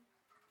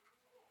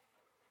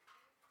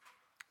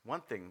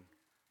 One thing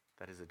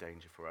that is a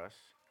danger for us: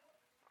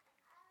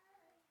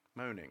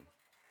 moaning,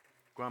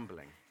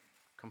 grumbling,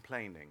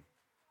 complaining,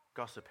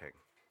 gossiping,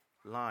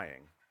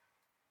 lying.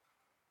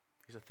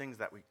 These are things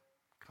that we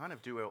kind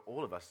of do,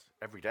 all of us,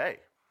 every day.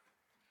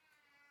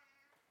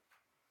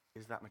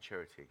 Is that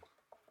maturity?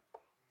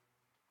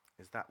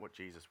 Is that what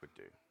Jesus would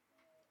do?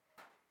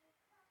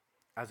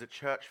 As a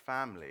church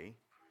family,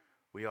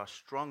 we are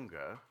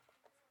stronger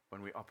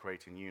when we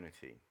operate in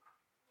unity.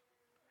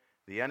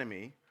 The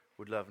enemy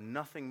would love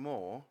nothing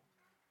more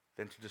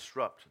than to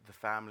disrupt the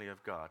family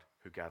of God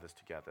who gathers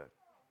together.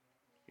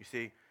 You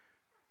see,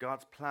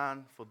 God's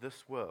plan for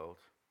this world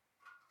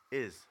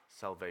is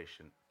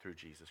salvation through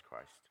Jesus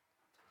Christ.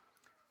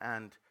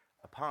 And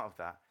a part of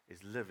that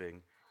is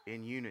living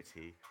in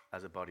unity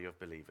as a body of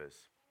believers,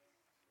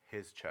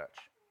 his church.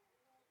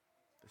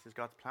 This is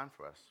God's plan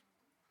for us.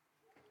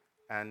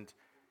 And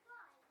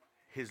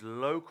his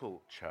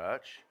local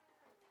church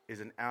is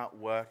an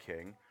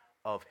outworking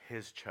of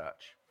his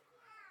church.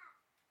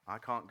 I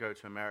can't go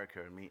to America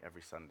and meet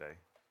every Sunday,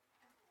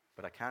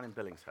 but I can in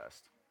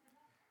Billingshurst.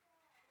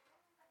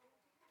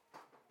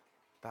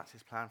 That's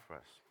his plan for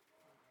us.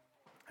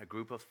 A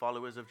group of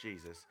followers of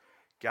Jesus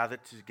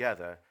gathered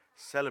together,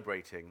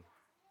 celebrating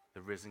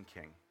the risen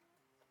King.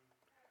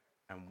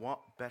 And what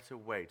better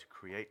way to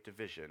create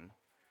division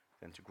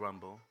than to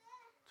grumble,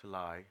 to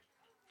lie,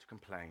 to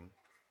complain,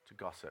 to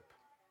gossip?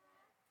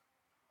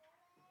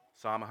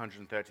 Psalm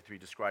 133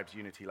 describes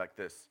unity like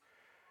this: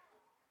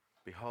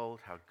 behold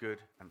how good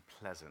and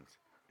pleasant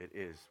it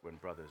is when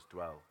brothers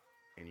dwell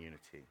in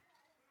unity.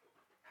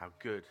 How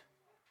good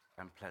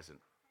and pleasant.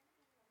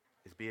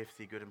 Is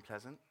BFC good and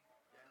pleasant?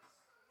 Yes.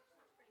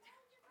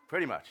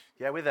 Pretty much.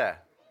 Yeah, we're there.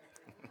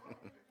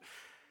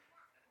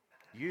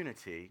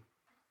 Unity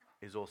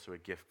is also a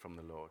gift from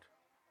the Lord,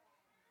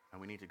 and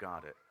we need to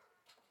guard it.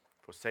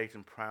 For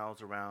Satan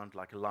prowls around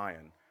like a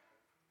lion,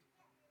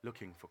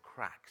 looking for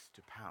cracks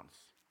to pounce.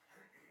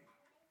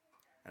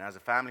 And as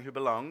a family who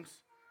belongs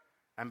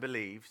and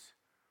believes,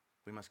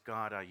 we must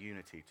guard our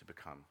unity to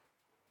become.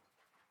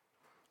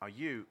 Are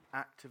you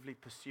actively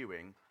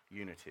pursuing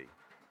unity?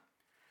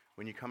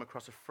 When you come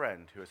across a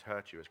friend who has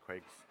hurt you, as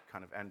Craig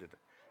kind of ended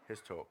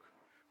his talk,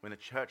 when the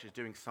church is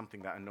doing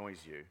something that annoys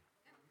you,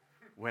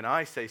 when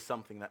I say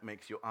something that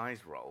makes your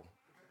eyes roll,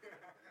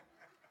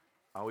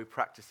 Are we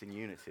practicing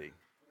unity?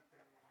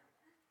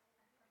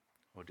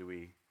 Or do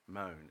we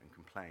moan and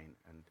complain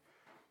and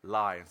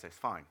lie and say, it's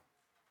fine?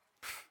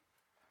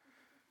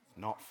 It's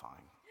not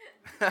fine.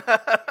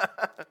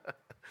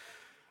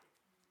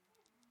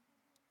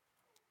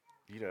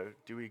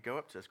 Do we go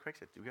up to, as Craig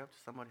said, do we go up to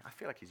somebody? I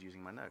feel like he's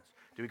using my notes.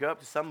 Do we go up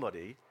to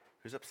somebody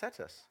who's upset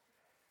us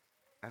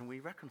and we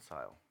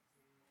reconcile?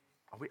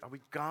 Are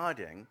we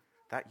guarding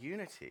that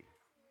unity?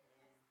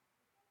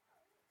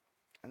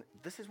 And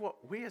this is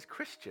what we as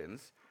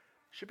Christians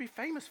should be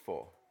famous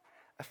for.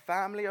 A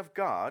family of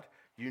God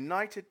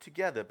united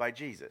together by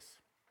Jesus.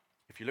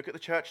 If you look at the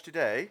church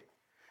today,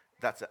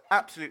 that's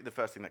absolutely the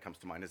first thing that comes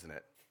to mind, isn't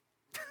it?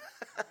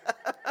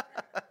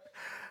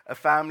 A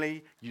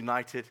family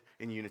united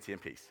in unity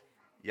and peace.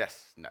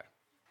 Yes, no.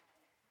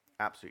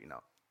 Absolutely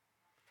not.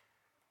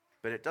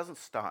 But it doesn't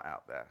start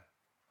out there.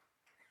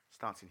 It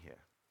starts in here.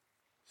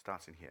 It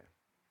starts in here.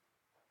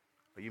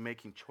 Are you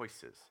making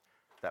choices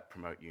that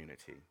promote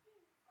unity?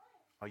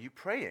 Are you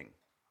praying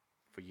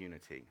for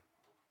unity?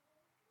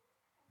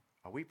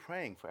 Are we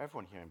praying for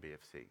everyone here in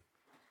BFC?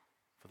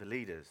 For the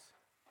leaders?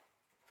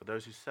 For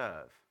those who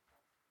serve?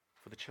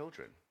 For the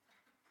children?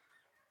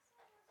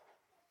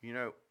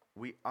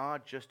 We are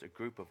just a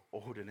group of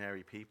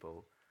ordinary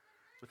people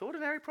with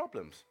ordinary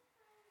problems.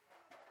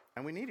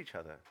 And we need each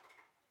other.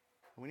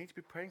 And we need to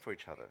be praying for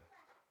each other.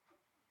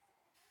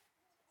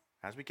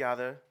 As we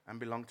gather and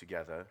belong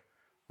together,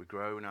 we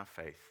grow in our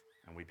faith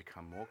and we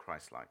become more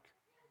Christ-like.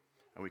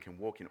 And we can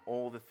walk in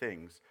all the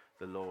things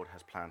the Lord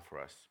has planned for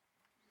us.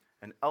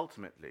 And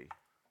ultimately,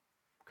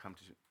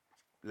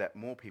 let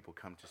more people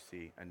come to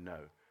see and know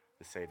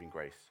the saving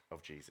grace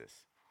of Jesus.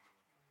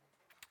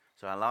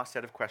 So our last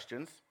set of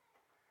questions.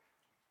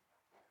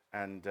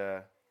 And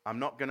I'm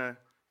not going to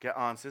get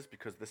answers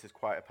because this is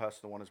quite a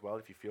personal one as well.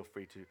 If you feel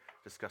free to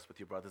discuss with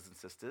your brothers and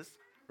sisters.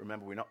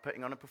 Remember, we're not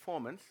putting on a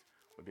performance.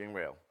 We're being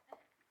real.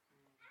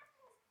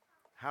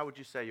 How would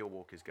you say your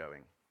walk is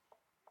going?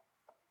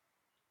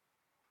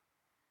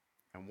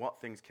 And what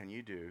things can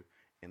you do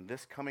in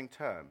this coming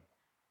term?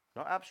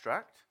 Not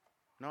abstract.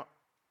 Not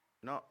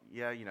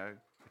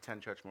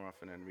attend church more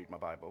often and read my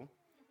Bible.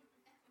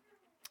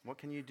 What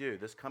can you do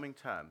this coming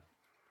term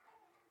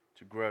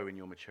to grow in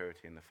your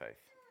maturity in the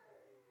faith?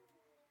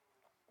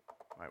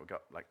 All right, we've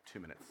got like 2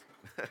 minutes.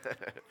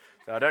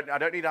 So I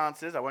don't need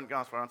answers. I won't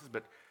ask for answers,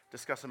 but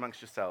discuss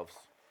amongst yourselves.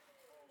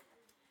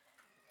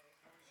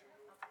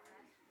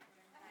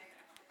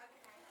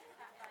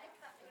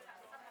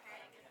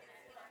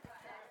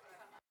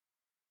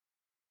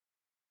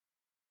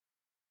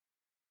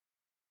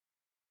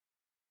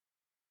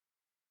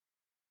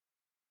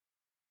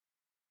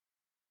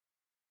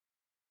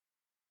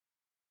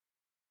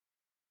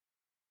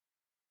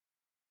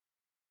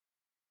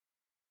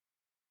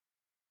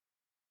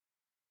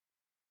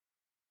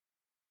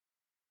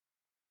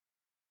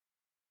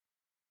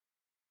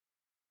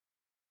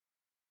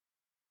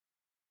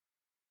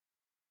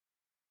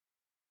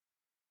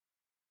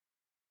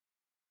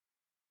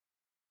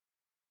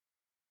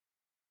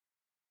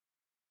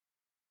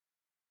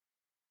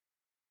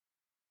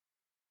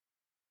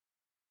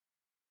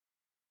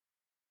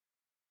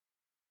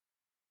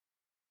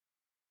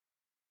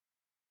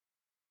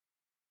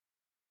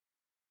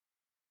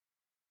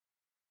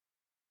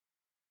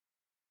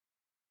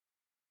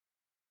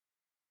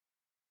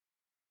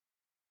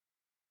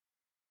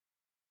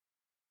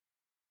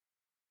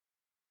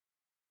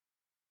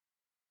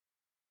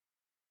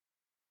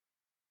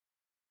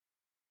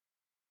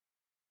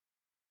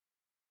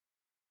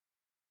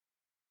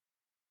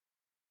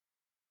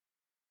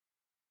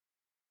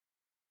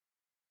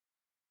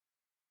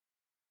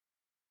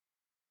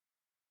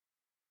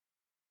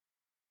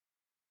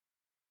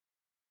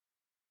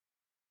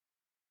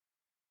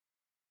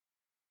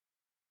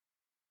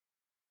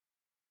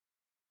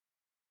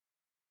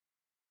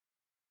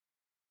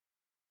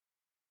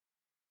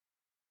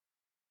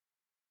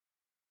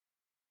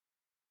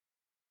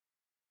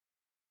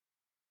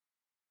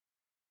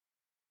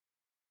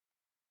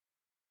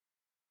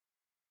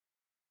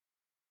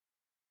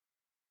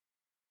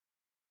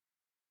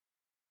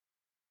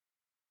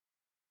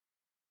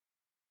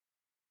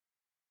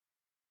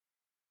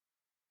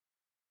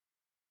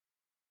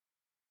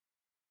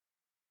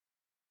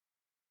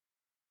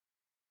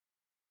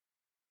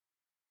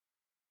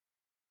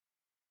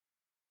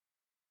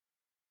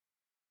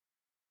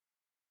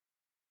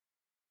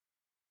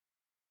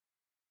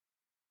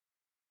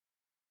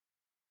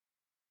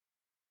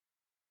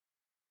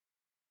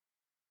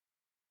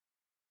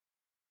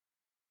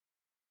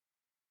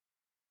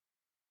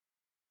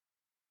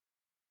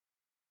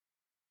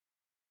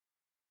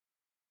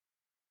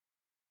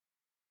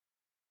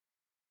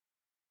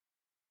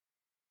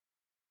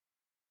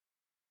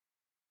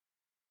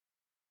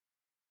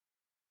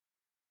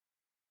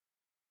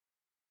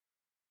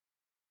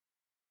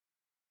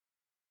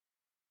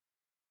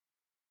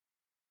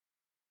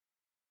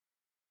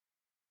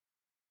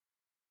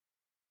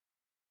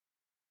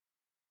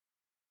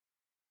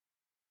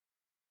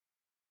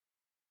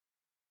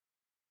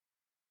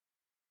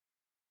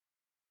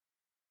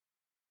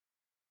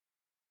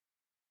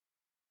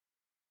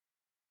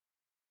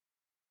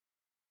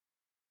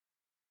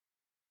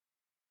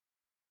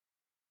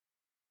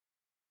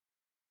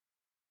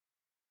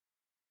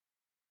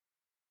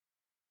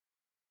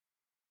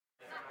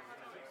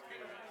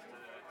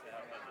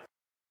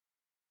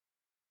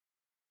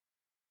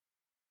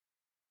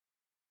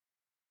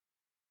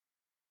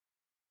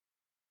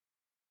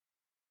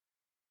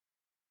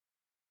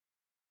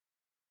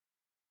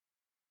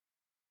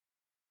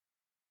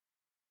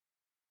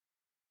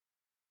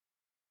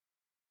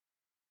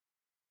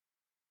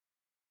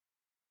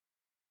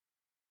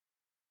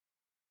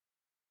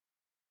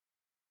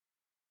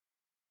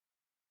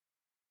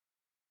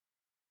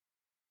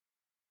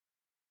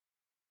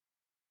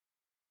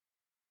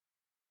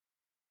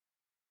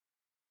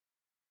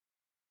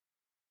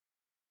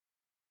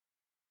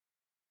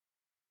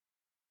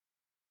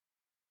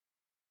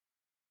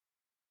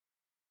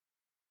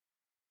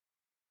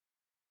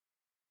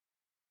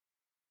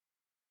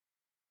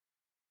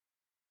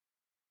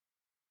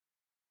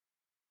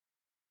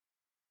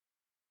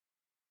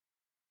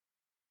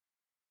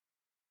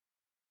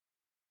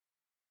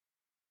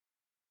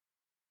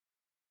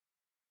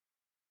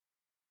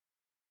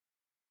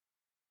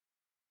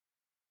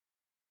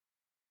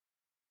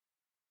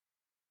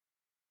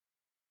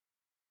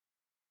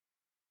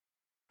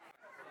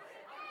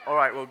 All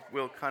right,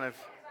 we'll kind of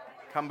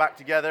come back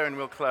together and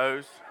we'll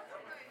close.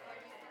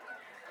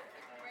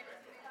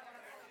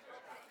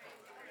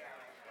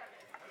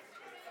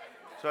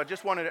 So I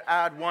just wanted to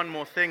add one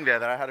more thing there,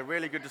 that I had a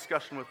really good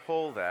discussion with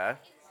Paul there.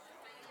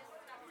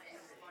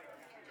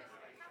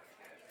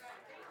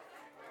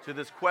 To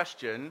this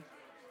question,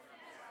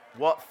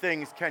 what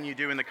things can you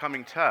do in the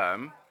coming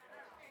term?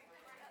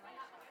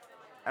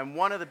 And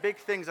one of the big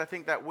things I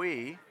think that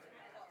we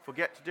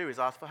forget to do is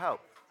ask for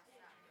help.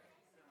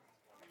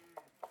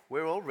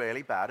 We're all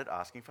really bad at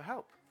asking for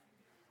help.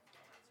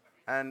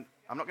 And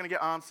I'm not going to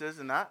get answers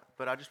in that,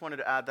 but I just wanted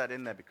to add that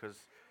in there because,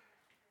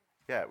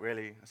 yeah, it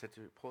really, I said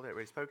to Paul, it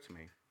really spoke to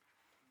me.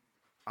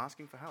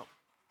 Asking for help.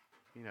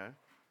 You know,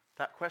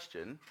 that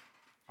question,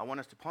 I want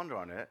us to ponder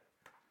on it.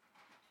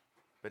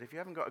 But if you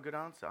haven't got a good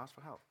answer, ask for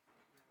help.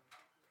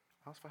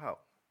 Ask for help.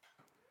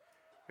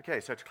 Okay,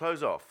 so to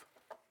close off,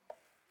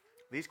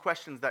 these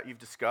questions that you've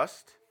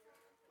discussed,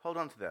 hold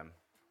on to them.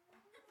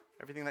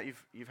 Everything that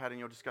you've had in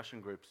your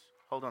discussion groups,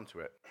 hold on to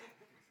it.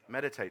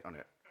 Meditate on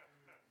it.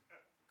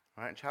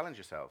 All right, and challenge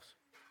yourselves.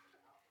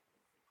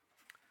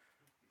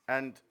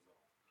 And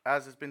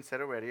as has been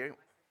said already,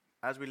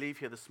 as we leave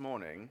here this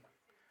morning,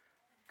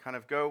 kind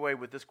of go away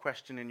with this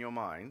question in your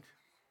mind.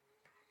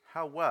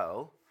 How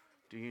well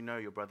do you know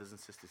your brothers and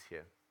sisters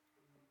here?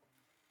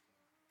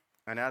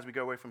 And as we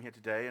go away from here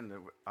today and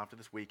after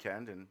this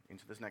weekend and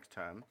into this next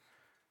term,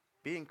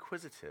 be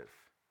inquisitive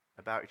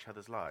about each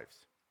other's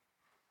lives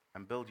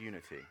and build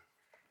unity.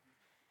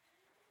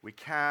 We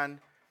can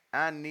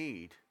and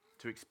need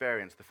to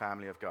experience the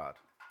family of God.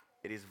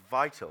 It is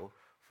vital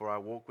for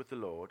our walk with the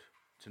Lord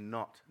to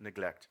not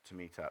neglect to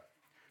meet up,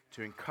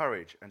 to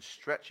encourage and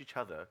stretch each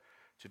other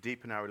to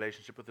deepen our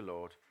relationship with the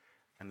Lord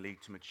and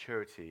lead to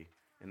maturity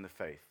in the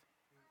faith,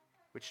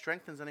 which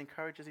strengthens and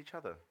encourages each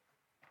other.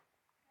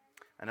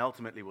 And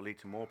ultimately will lead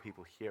to more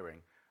people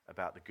hearing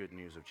about the good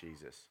news of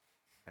Jesus.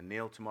 And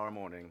Neil tomorrow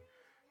morning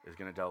is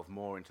going to delve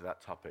more into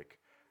that topic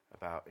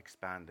about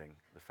expanding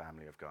the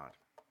family of God.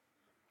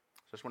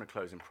 So I just want to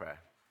close in prayer.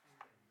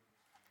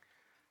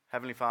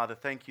 Heavenly Father,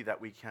 thank you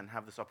that we can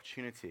have this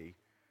opportunity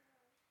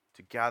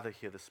to gather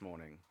here this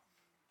morning,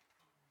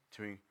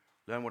 to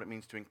learn what it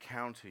means to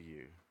encounter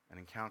you and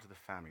encounter the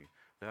family,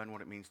 learn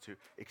what it means to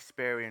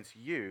experience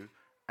you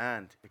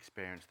and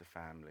experience the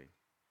family.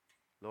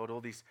 Lord,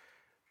 all these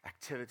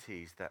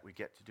activities that we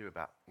get to do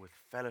with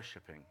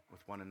fellowshipping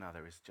with one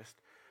another is just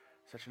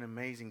such an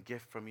amazing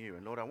gift from you.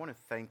 And Lord, I want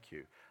to thank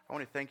you. I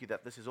want to thank you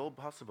that this is all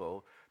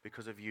possible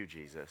because of you,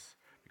 Jesus,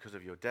 because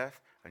of your death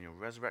and your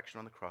resurrection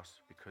on the cross,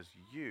 because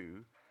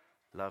you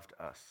loved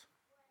us.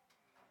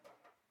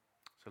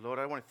 So Lord,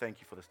 I want to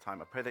thank you for this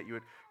time. I pray that you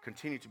would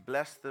continue to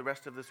bless the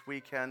rest of this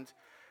weekend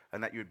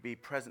and that you would be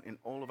present in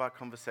all of our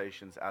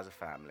conversations as a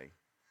family.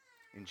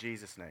 In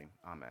Jesus' name,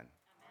 amen.